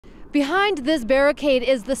Behind this barricade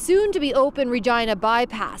is the soon-to-be-open Regina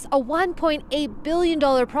Bypass, a $1.8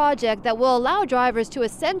 billion project that will allow drivers to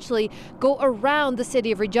essentially go around the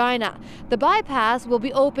city of Regina. The bypass will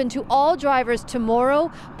be open to all drivers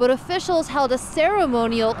tomorrow, but officials held a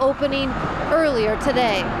ceremonial opening earlier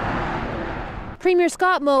today. Premier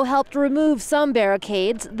Scott Moe helped remove some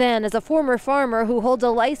barricades. Then, as a former farmer who holds a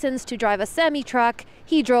license to drive a semi-truck,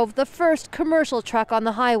 he drove the first commercial truck on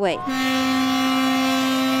the highway.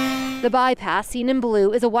 The bypass, seen in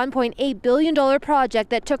blue, is a $1.8 billion project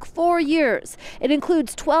that took 4 years. It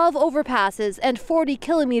includes 12 overpasses and 40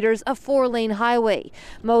 kilometers of 4-lane highway.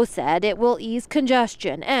 Moe said it will ease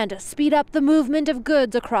congestion and speed up the movement of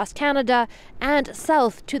goods across Canada and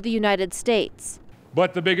south to the United States.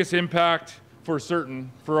 But the biggest impact for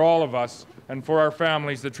certain, for all of us and for our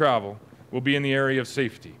families that travel, will be in the area of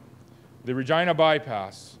safety. The Regina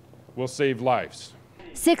Bypass will save lives.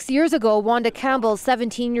 6 years ago, Wanda Campbell's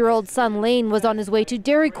 17-year-old son Lane was on his way to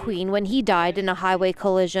Dairy Queen when he died in a highway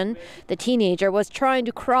collision. The teenager was trying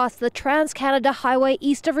to cross the Trans-Canada Highway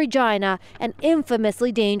east of Regina, an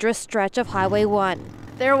infamously dangerous stretch of Highway 1.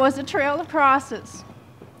 There was a trail of crosses,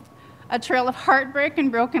 a trail of heartbreak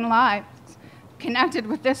and broken lives connected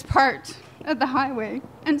with this part of the highway,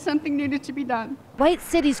 and something needed to be done. White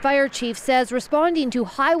City's fire chief says responding to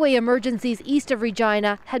highway emergencies east of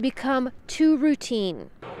Regina had become too routine.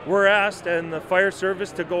 We're asked and the fire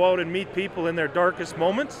service to go out and meet people in their darkest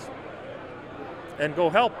moments and go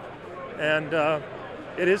help. And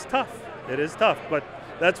it is tough. It is tough, but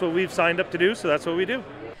that's what we've signed up to do, so that's what we do.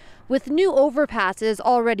 With new overpasses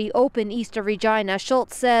already open east of Regina,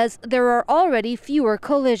 Schultz says there are already fewer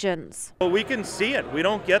collisions. Well, we can see it. We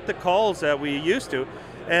don't get the calls that we used to.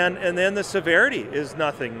 And then the severity is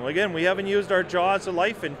nothing. Again, we haven't used our jaws of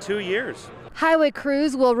life in 2 years. Highway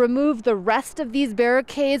crews will remove the rest of these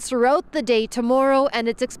barricades throughout the day tomorrow, and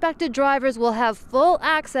it's expected drivers will have full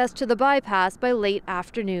access to the bypass by late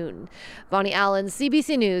afternoon. Bonnie Allen,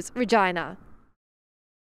 CBC News, Regina.